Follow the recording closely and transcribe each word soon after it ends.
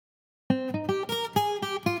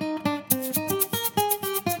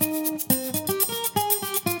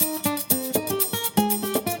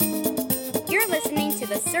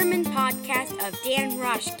sermon podcast of Dan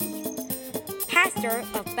Roschke, pastor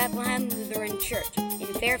of Bethlehem Lutheran Church in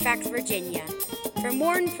Fairfax, Virginia. For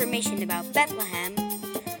more information about Bethlehem,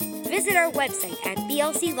 visit our website at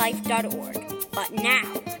blclife.org. But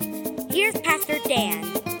now, here's Pastor Dan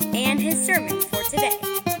and his sermon for today.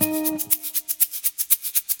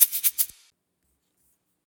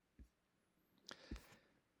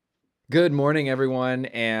 Good morning, everyone,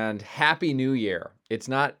 and Happy New Year. It's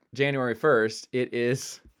not January 1st, it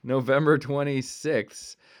is November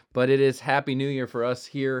 26th, but it is Happy New Year for us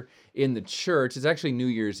here in the church. It's actually New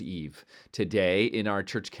Year's Eve today in our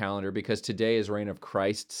church calendar because today is Reign of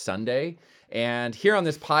Christ Sunday. And here on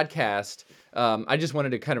this podcast, I just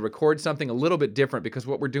wanted to kind of record something a little bit different because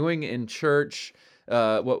what we're doing in church,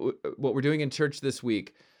 what we're doing in church this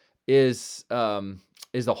week is a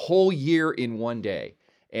whole year in one day.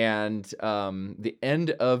 And the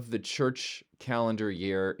end of the church calendar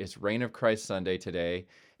year is Reign of Christ Sunday today.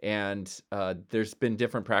 And there's been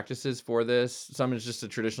different practices for this. Some is just a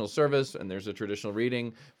traditional service, and there's a traditional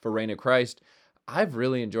reading for Reign of Christ. I've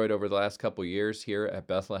really enjoyed over the last couple years here at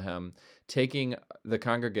Bethlehem taking the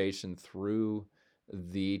congregation through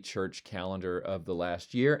the church calendar of the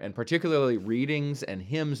last year, and particularly readings and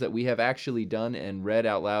hymns that we have actually done and read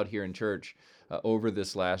out loud here in church over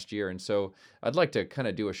this last year. And so I'd like to kind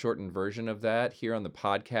of do a shortened version of that here on the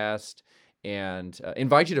podcast and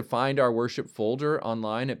invite you to find our worship folder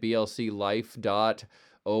online at blclife.org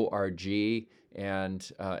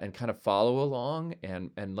and kind of follow along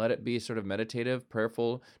and let it be sort of meditative,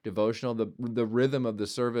 prayerful, devotional. The rhythm of the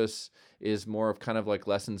service is more of kind of like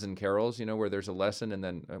lessons and carols, where there's a lesson and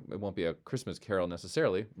then it won't be a Christmas carol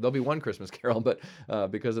necessarily. There'll be one Christmas carol, but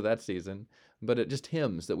because of that season, but it just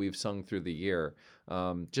hymns that we've sung through the year.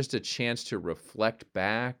 Just a chance to reflect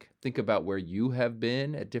back, think about where you have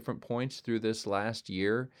been at different points through this last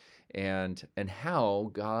year and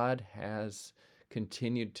how God has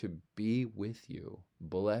continued to be with you,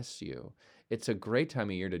 bless you. It's a great time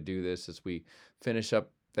of year to do this as we finish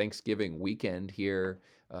up Thanksgiving weekend here.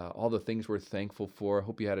 All the things we're thankful for.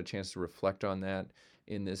 Hope you had a chance to reflect on that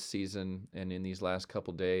in this season and in these last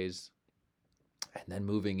couple days. And then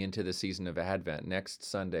moving into the season of Advent. Next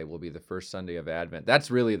Sunday will be the first Sunday of Advent.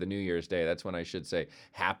 That's really the New Year's Day. That's when I should say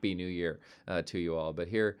Happy New Year to you all. But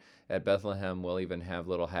here at Bethlehem, we'll even have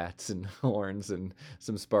little hats and horns and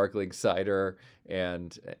some sparkling cider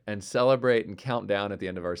and celebrate and count down at the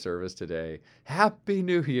end of our service today. Happy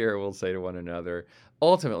New Year, we'll say to one another.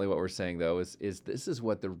 Ultimately, what we're saying, though, is this is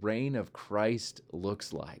what the reign of Christ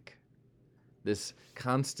looks like. This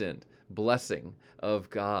constant blessing of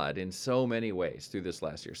God in so many ways through this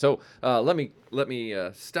last year. So let me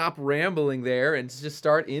stop rambling there and just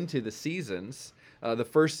start into the seasons. The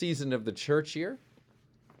first season of the church year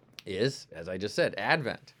is, as I just said,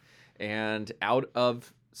 Advent. And out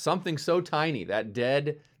of something so tiny, that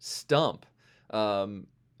dead stump in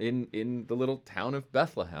the little town of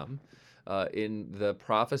Bethlehem, in the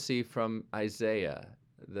prophecy from Isaiah,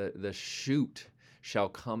 the shoot shall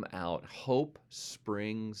come out. Hope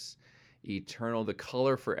springs eternal. The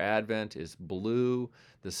color for Advent is blue.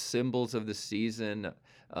 The symbols of the season,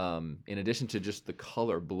 in addition to just the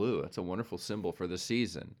color blue, that's a wonderful symbol for the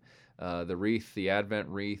season. The wreath, the Advent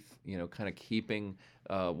wreath, kind of keeping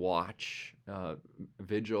watch,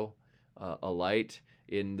 vigil, alight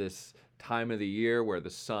in this time of the year where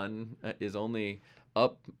the sun is only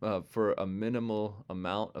up for a minimal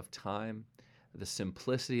amount of time. The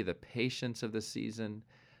simplicity, the patience of the season,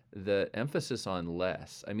 the emphasis on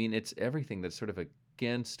less. I mean, it's everything that's sort of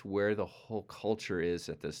against where the whole culture is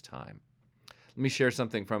at this time. Let me share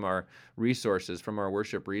something from our resources, from our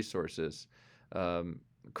worship resources.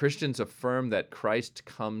 Christians affirm that Christ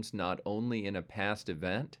comes not only in a past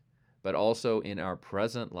event, but also in our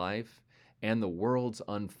present life and the world's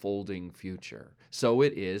unfolding future. So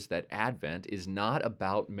it is that Advent is not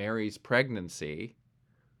about Mary's pregnancy,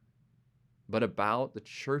 but about the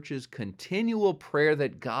church's continual prayer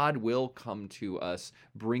that God will come to us,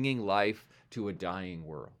 bringing life to a dying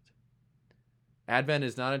world. Advent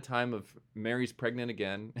is not a time of Mary's pregnant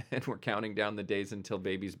again, and we're counting down the days until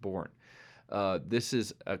baby's born. This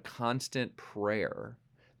is a constant prayer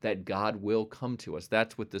that God will come to us.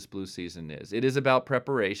 That's what this blue season is. It is about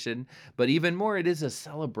preparation, but even more, it is a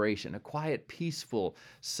celebration, a quiet, peaceful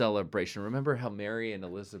celebration. Remember how Mary and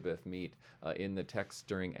Elizabeth meet in the text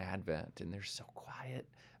during Advent, and they're so quiet,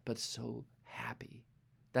 but so happy.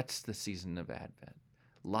 That's the season of Advent.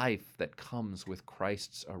 Life that comes with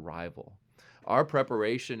Christ's arrival. Our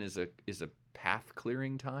preparation is a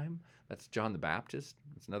path-clearing time. That's John the Baptist.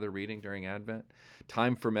 It's another reading during Advent.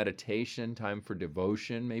 Time for meditation, time for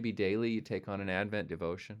devotion. Maybe daily you take on an Advent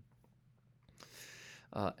devotion.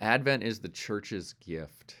 Advent is the church's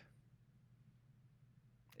gift.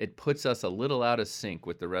 It puts us a little out of sync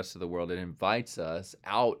with the rest of the world. It invites us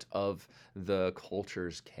out of the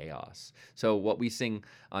culture's chaos. So what we sing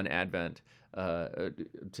on Advent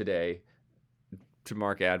today to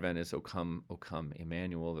mark Advent is O Come,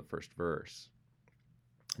 Emmanuel, the first verse.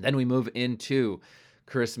 Then we move into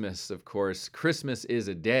Christmas, of course. Christmas is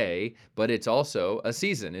a day, but it's also a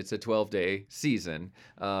season. It's a 12-day season.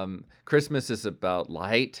 Christmas is about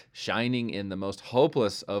light shining in the most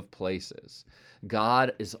hopeless of places.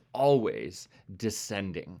 God is always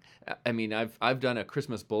descending. I mean, I've done a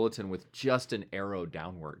Christmas bulletin with just an arrow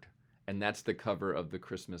downward, and that's the cover of the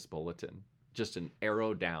Christmas bulletin, just an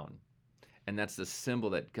arrow down. And that's the symbol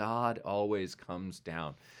that God always comes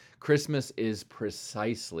down. Christmas is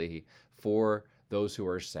precisely for those who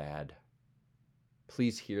are sad.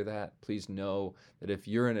 Please hear that. Please know that if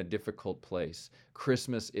you're in a difficult place,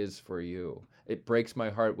 Christmas is for you. It breaks my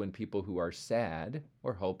heart when people who are sad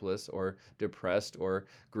or hopeless or depressed or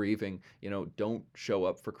grieving, don't show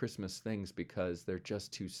up for Christmas things because they're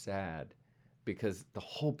just too sad. Because the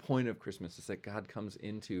whole point of Christmas is that God comes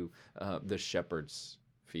into the shepherd's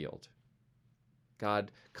field.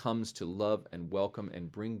 God comes to love and welcome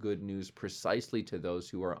and bring good news precisely to those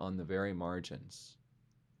who are on the very margins.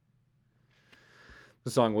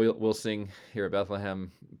 The song we'll sing here at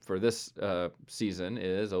Bethlehem for this season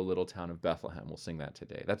is O Little Town of Bethlehem. We'll sing that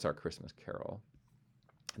today. That's our Christmas carol.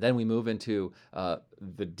 Then we move into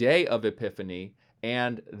the day of Epiphany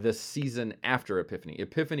and the season after Epiphany.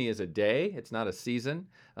 Epiphany is a day. It's not a season.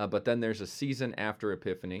 But then there's a season after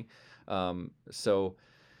Epiphany. The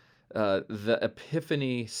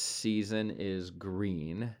Epiphany season is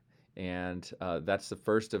green, and that's the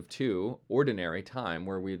first of two, ordinary time,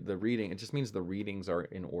 where it just means the readings are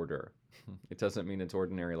in order. It doesn't mean it's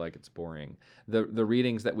ordinary like it's boring. The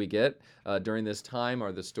readings that we get during this time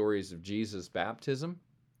are the stories of Jesus' baptism,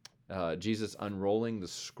 Jesus unrolling the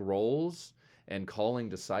scrolls and calling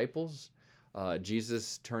disciples,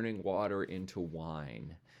 Jesus turning water into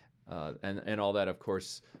wine. And all that, of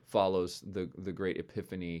course, follows the great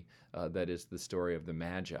Epiphany that is the story of the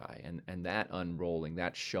Magi, and that unrolling,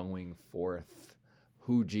 that showing forth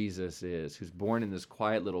who Jesus is, who's born in this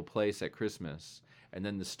quiet little place at Christmas, and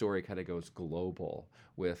then the story kind of goes global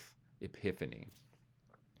with Epiphany.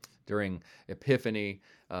 During Epiphany,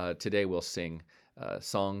 today we'll sing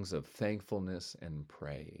songs of thankfulness and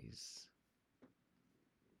praise.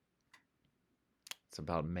 It's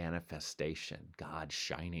about manifestation, God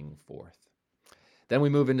shining forth. Then we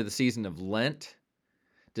move into the season of Lent.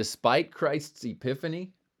 Despite Christ's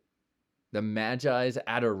epiphany, the Magi's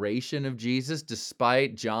adoration of Jesus,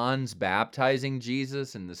 despite John's baptizing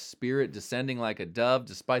Jesus and the Spirit descending like a dove,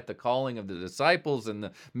 despite the calling of the disciples and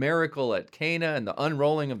the miracle at Cana and the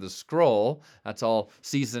unrolling of the scroll, that's all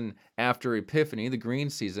season after Epiphany, the green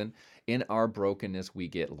season, in our brokenness we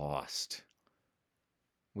get lost.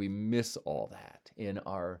 We miss all that. In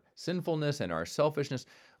our sinfulness and our selfishness,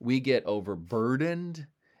 we get overburdened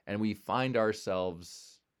and we find ourselves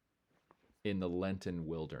in the Lenten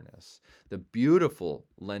wilderness. The beautiful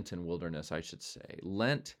Lenten wilderness, I should say.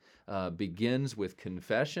 Lent begins with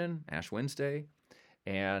confession, Ash Wednesday,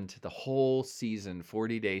 and the whole season,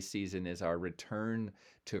 40-day season, is our return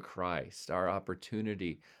to Christ, our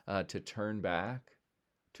opportunity to turn back,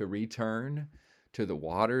 to return to the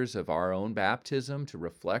waters of our own baptism, to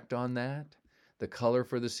reflect on that. The color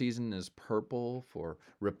for the season is purple for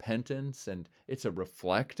repentance, and it's a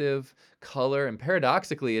reflective color. And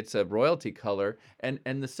paradoxically, it's a royalty color. And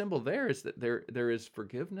the symbol there is that there is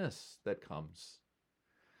forgiveness that comes.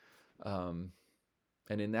 And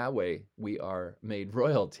in that way, we are made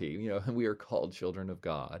royalty. We are called children of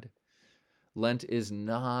God. Lent is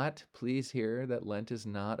not, please hear that Lent is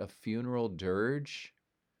not a funeral dirge.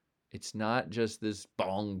 It's not just this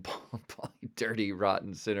bong, dirty,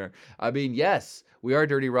 rotten sinner. I mean, yes, we are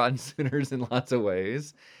dirty, rotten sinners in lots of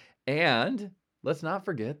ways. And let's not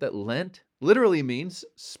forget that Lent literally means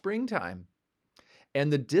springtime.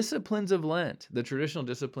 And the disciplines of Lent, the traditional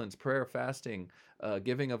disciplines, prayer, fasting,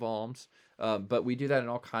 giving of alms, but we do that in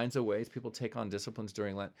all kinds of ways. People take on disciplines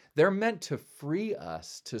during Lent. They're meant to free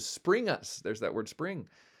us, to spring us. There's that word spring.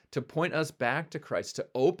 To point us back to Christ, to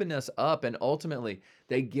open us up, and ultimately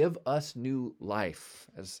they give us new life.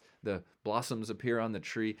 As the blossoms appear on the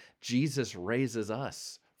tree, Jesus raises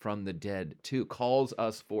us from the dead too, calls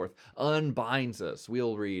us forth, unbinds us.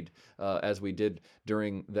 We'll read, as we did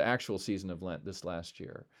during the actual season of Lent this last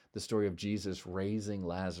year, the story of Jesus raising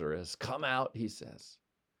Lazarus. Come out, he says.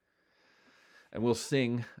 And we'll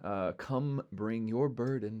sing, Come Bring Your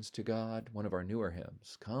Burdens to God, one of our newer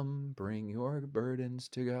hymns. Come bring your burdens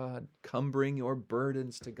to God. Come bring your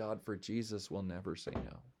burdens to God, for Jesus will never say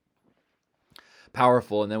no.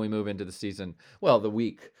 Powerful. And then we move into the season, well, the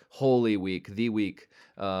week, Holy Week, the week.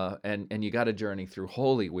 And you got to journey through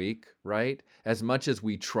Holy Week, right? As much as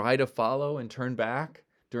we try to follow and turn back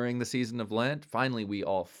during the season of Lent, finally we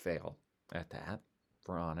all fail at that, if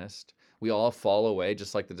we're honest. We all fall away,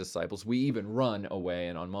 just like the disciples. We even run away.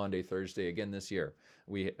 And on Maundy, Thursday, again this year,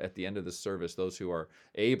 we, at the end of the service, those who are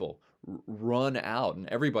able, run out, and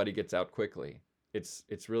everybody gets out quickly.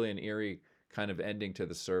 It's really an eerie kind of ending to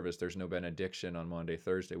the service. There's no benediction on Maundy,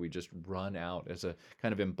 Thursday. We just run out as a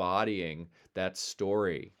kind of embodying that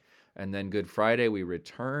story. And then Good Friday, we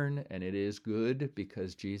return, and it is good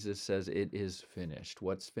because Jesus says it is finished.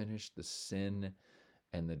 What's finished? The sin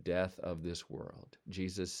and the death of this world.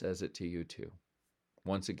 Jesus says it to you too.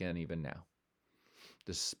 Once again, even now.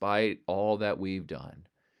 Despite all that we've done,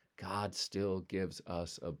 God still gives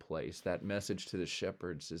us a place. That message to the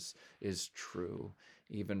shepherds is true,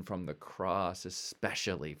 even from the cross,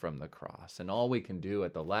 especially from the cross. And all we can do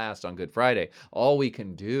at the last on Good Friday, all we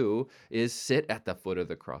can do is sit at the foot of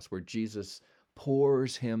the cross where Jesus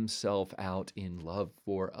pours himself out in love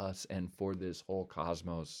for us and for this whole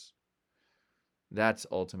cosmos. That's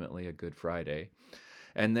ultimately a Good Friday.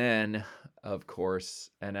 And then, of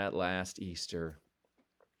course, and at last, Easter.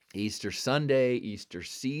 Easter Sunday, Easter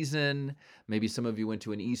season. Maybe some of you went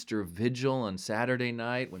to an Easter vigil on Saturday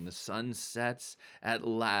night when the sun sets. At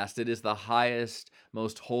last, it is the highest,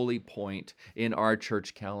 most holy point in our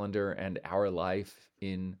church calendar and our life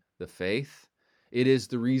in the faith. It is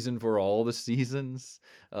the reason for all the seasons.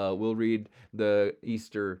 We'll read the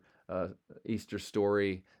Easter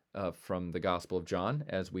story from the Gospel of John,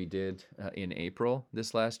 as we did in April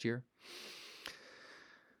this last year.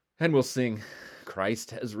 And we'll sing,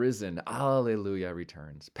 Christ has risen, Alleluia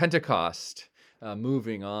returns. Pentecost,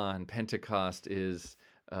 moving on. Pentecost is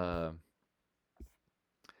the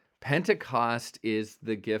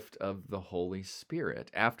gift of the Holy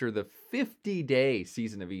Spirit. After the 50-day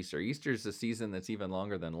season of Easter, Easter is a season that's even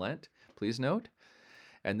longer than Lent, please note.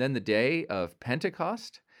 And then the day of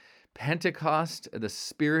Pentecost, the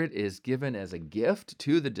Spirit is given as a gift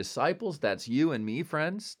to the disciples. That's you and me,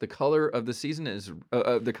 friends. The color of the season is,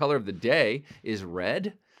 the color of the day is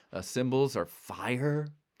red. Symbols are fire.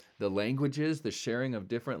 The languages, the sharing of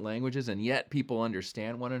different languages, and yet people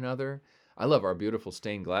understand one another. I love our beautiful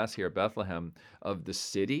stained glass here at Bethlehem of the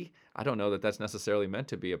city. I don't know that that's necessarily meant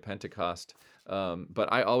to be a Pentecost, but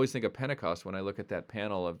I always think of Pentecost when I look at that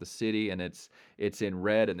panel of the city, and it's in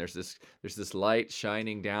red, and there's this light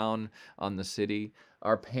shining down on the city.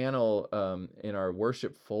 Our panel in our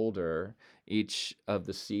worship folder, each of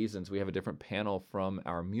the seasons, we have a different panel from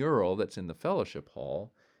our mural that's in the fellowship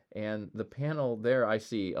hall. And the panel there, I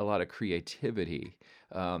see a lot of creativity,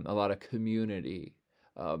 a lot of community,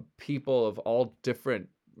 people of all different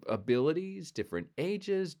abilities, different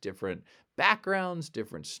ages, different backgrounds,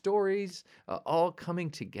 different stories, all coming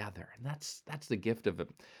together. And that's the gift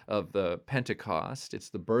of the Pentecost. It's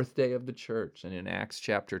the birthday of the church. And in Acts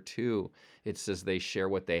chapter 2, it says they share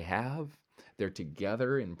what they have. They're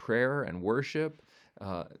together in prayer and worship.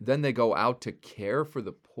 Then they go out to care for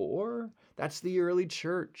the poor. That's the early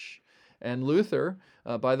church. And Luther,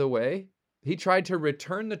 by the way, he tried to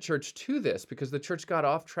return the church to this because the church got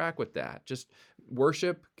off track with that. Just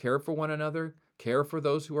worship, care for one another, care for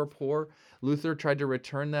those who are poor. Luther tried to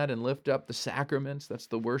return that and lift up the sacraments. That's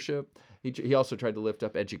the worship. He also tried to lift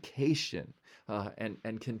up education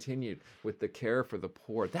and continued with the care for the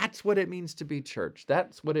poor. That's what it means to be church.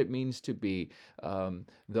 That's what it means to be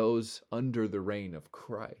those under the reign of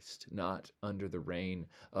Christ, not under the reign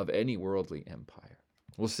of any worldly empire.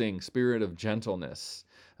 We'll sing Spirit of Gentleness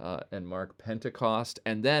and mark Pentecost.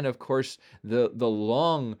 And then, of course, the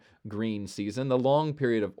long green season, the long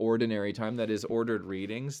period of ordinary time, that is ordered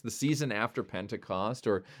readings, the season after Pentecost,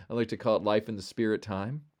 or I like to call it Life in the Spirit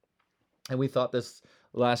time. And we thought this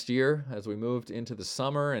last year as we moved into the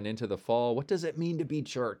summer and into the fall, what does it mean to be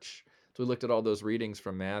church? So we looked at all those readings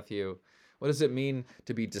from Matthew. What does it mean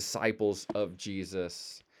to be disciples of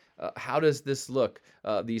Jesus? How does this look?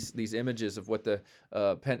 These images of what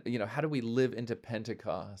how do we live into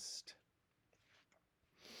Pentecost?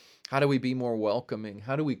 How do we be more welcoming?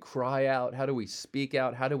 How do we cry out? How do we speak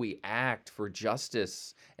out? How do we act for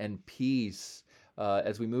justice and peace?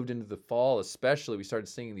 As we moved into the fall, especially, we started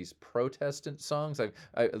singing these Protestant songs.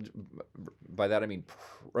 By that I mean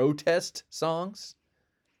protest songs.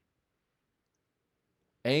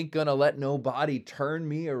 Ain't gonna let nobody turn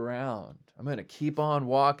me around. I'm going to keep on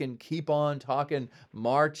walking, keep on talking,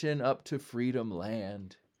 marching up to freedom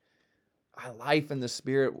land. Our life in the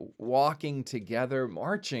Spirit, walking together,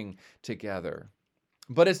 marching together.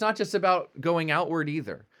 But it's not just about going outward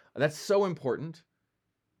either. That's so important.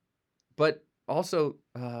 But also,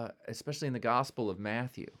 especially in the Gospel of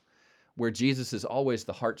Matthew, where Jesus is always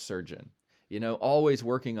the heart surgeon, always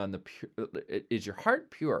working on the pure. Is your heart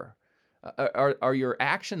pure? Are your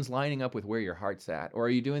actions lining up with where your heart's at? Or are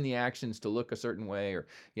you doing the actions to look a certain way or,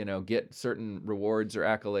 get certain rewards or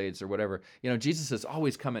accolades or whatever? Jesus is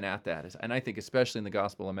always coming at that. And I think especially in the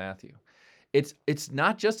Gospel of Matthew, it's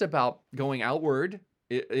not just about going outward.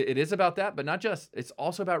 It is about that, but not just. It's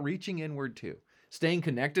also about reaching inward too. Staying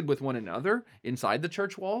connected with one another inside the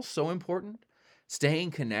church walls, so important.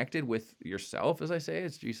 Staying connected with yourself, as I say,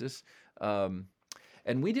 as Jesus. And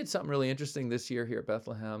we did something really interesting this year here at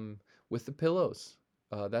Bethlehem with the pillows.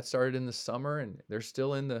 That started in the summer, and they're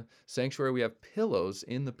still in the sanctuary. We have pillows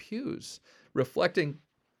in the pews, reflecting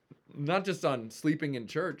not just on sleeping in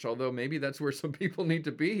church, although maybe that's where some people need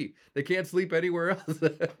to be. They can't sleep anywhere else.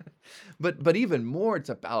 But even more, it's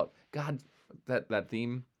about God, that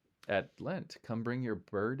theme at Lent. Come bring your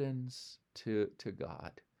burdens to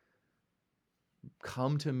God.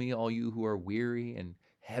 Come to me, all you who are weary and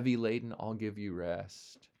heavy laden, I'll give you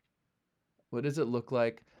rest. What does it look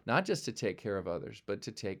like? Not just to take care of others, but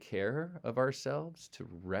to take care of ourselves, to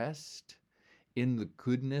rest in the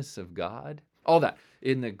goodness of God. All that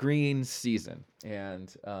in the green season.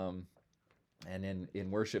 And in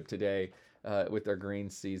worship today, with our green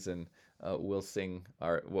season, we'll sing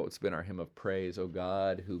what's been our hymn of praise. O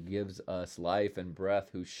God, who gives us life and breath,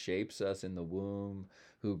 who shapes us in the womb,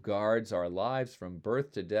 who guards our lives from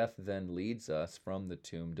birth to death, then leads us from the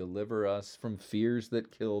tomb. Deliver us from fears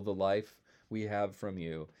that kill the life we have from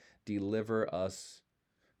you. Deliver us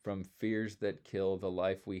from fears that kill the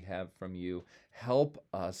life we have from you. Help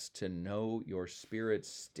us to know your Spirit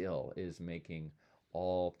still is making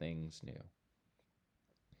all things new.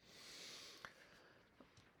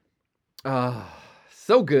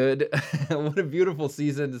 So good. What a beautiful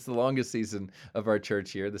season. It's the longest season of our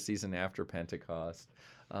church here, the season after Pentecost.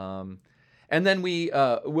 And then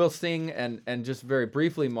we'll sing and just very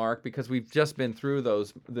briefly, Mark, because we've just been through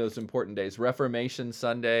those important days. Reformation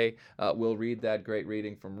Sunday, we'll read that great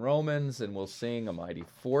reading from Romans, and we'll sing A Mighty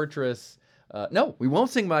Fortress. No, we won't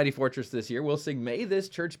sing Mighty Fortress this year. We'll sing May This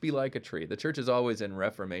Church Be Like a Tree. The church is always in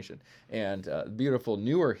Reformation. And beautiful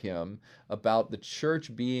newer hymn about the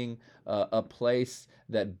church being a place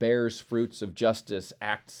that bears fruits of justice,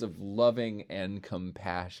 acts of loving and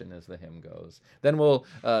compassion, as the hymn goes. Then we'll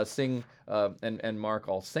sing and mark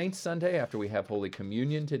All Saints Sunday after we have Holy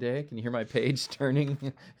Communion today. Can you hear my page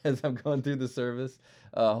turning as I'm going through the service?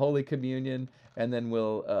 Holy Communion, and then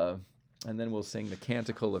we'll sing the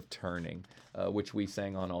Canticle of Turning, which we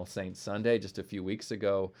sang on All Saints Sunday just a few weeks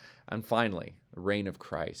ago. And finally, the Reign of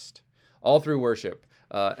Christ. All through worship,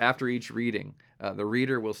 after each reading, the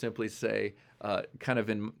reader will simply say, kind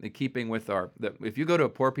of in keeping with if you go to a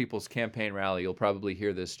Poor People's Campaign rally, you'll probably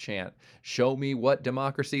hear this chant, show me what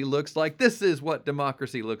democracy looks like. This is what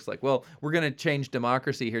democracy looks like. Well, we're going to change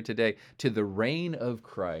democracy here today to the reign of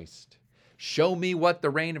Christ. Show me what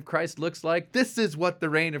the reign of Christ looks like. This is what the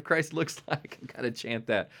reign of Christ looks like. I've got to chant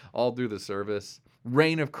that all through the service.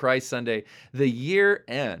 Reign of Christ Sunday. The year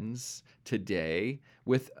ends today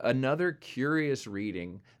with another curious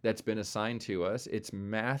reading that's been assigned to us. It's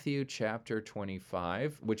Matthew chapter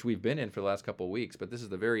 25, which we've been in for the last couple of weeks, but this is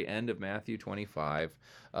the very end of Matthew 25.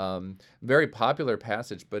 Very popular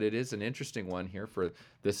passage, but it is an interesting one here for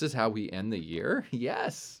this is how we end the year.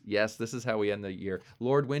 Yes, this is how we end the year.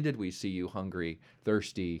 Lord, when did we see you hungry,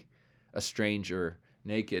 thirsty, a stranger,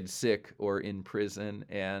 naked, sick, or in prison?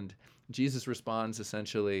 And Jesus responds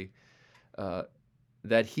essentially,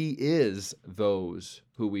 that he is those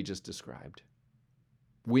who we just described.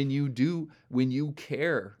 When you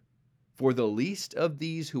care for the least of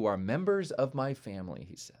these who are members of my family,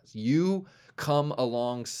 he says, you come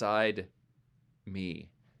alongside me.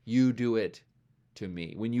 You do it to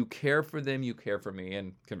me. When you care for them, you care for me.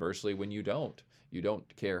 And conversely, when you don't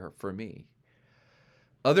care for me.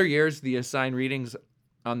 Other years, the assigned readings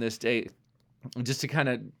on this day, just to kind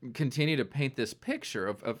of continue to paint this picture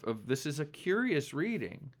of this is a curious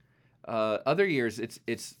reading. Other years,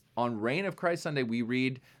 it's on Reign of Christ Sunday, we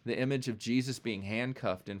read the image of Jesus being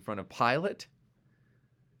handcuffed in front of Pilate.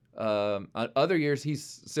 On other years,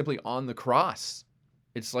 he's simply on the cross.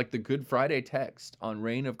 It's like the Good Friday text on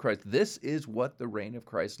Reign of Christ. This is what the Reign of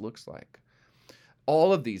Christ looks like.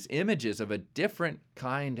 All of these images of a different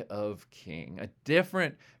kind of king, a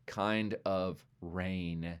different kind of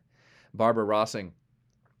reign. Barbara Rossing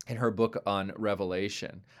in her book on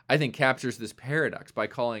Revelation, I think captures this paradox by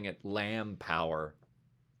calling it lamb power.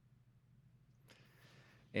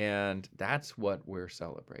 And that's what we're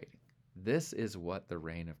celebrating. This is what the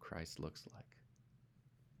reign of Christ looks like.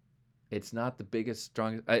 It's not the biggest,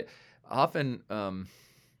 strongest. I often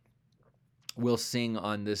will sing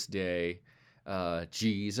on this day,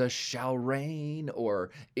 Jesus shall reign,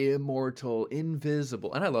 or immortal,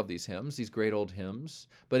 invisible. And I love these hymns, these great old hymns,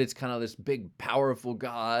 but it's kind of this big, powerful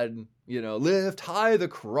God, lift high the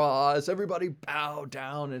cross, everybody bow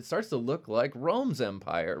down. And it starts to look like Rome's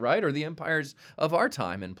empire, right? Or the empires of our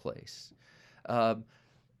time and place.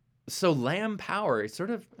 So lamb power, it's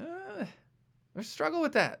sort of, I struggle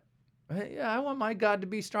with that. Yeah, I want my God to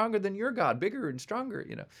be stronger than your God, bigger and stronger,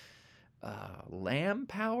 lamb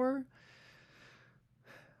power.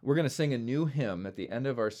 We're going to sing a new hymn at the end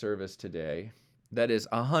of our service today that is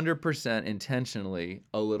 100% intentionally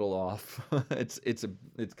a little off. It's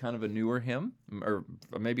kind of a newer hymn, or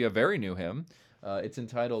maybe a very new hymn. It's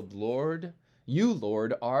entitled, Lord, You,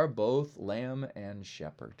 Lord, are both Lamb and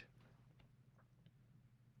Shepherd.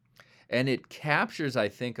 And it captures, I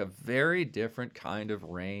think, a very different kind of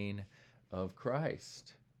reign of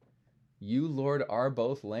Christ. You, Lord, are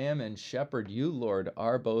both Lamb and Shepherd. You, Lord,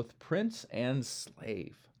 are both Prince and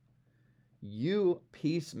Slave. You,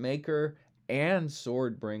 peacemaker and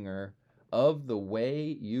sword bringer, of the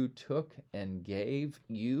way you took and gave,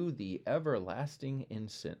 you the everlasting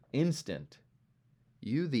instant.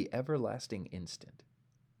 You the everlasting instant.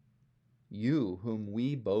 You whom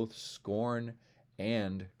we both scorn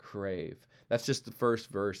and crave. That's just the first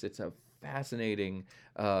verse. It's a fascinating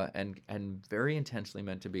and very intentionally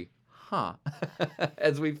meant to be,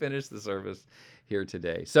 as we finish the service here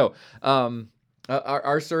today. So,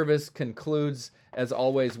 our service concludes, as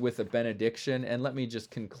always, with a benediction. And let me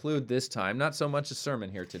just conclude this time, not so much a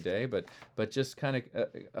sermon here today, but just kind of,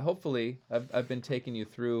 hopefully, I've been taking you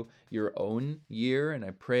through your own year, and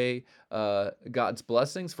I pray God's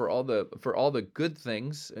blessings for all the good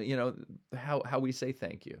things, how we say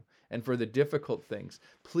thank you, and for the difficult things.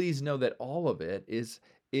 Please know that all of it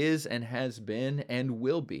is and has been and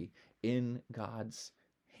will be in God's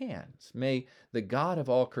hands. May the God of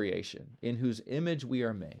all creation, in whose image we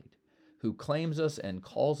are made, who claims us and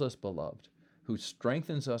calls us beloved, who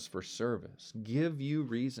strengthens us for service, give you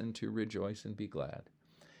reason to rejoice and be glad.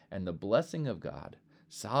 And the blessing of God,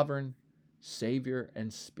 sovereign, Savior,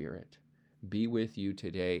 and Spirit, be with you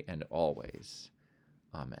today and always.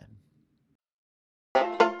 Amen.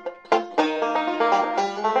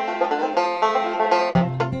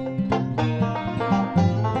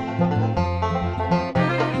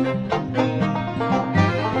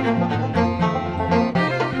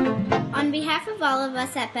 All of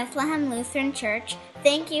us at Bethlehem Lutheran Church,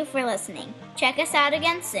 thank you for listening. Check us out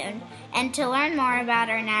again soon, and to learn more about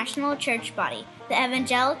our national church body, the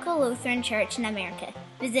Evangelical Lutheran Church in America,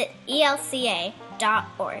 visit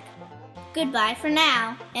elca.org. Goodbye for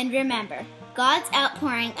now, and remember, God's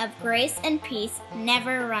outpouring of grace and peace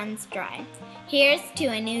never runs dry. Here's to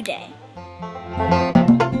a new day.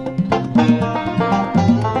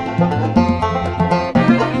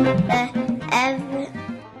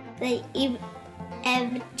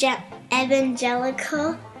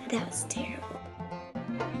 Evangelical. That was terrible.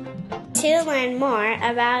 To learn more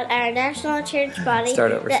about our national church body.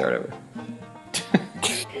 Start over.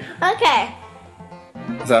 Okay.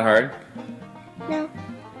 Is that hard? No,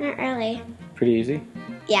 not really. Pretty easy?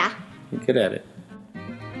 Yeah. You're good at it.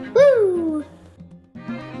 Woo!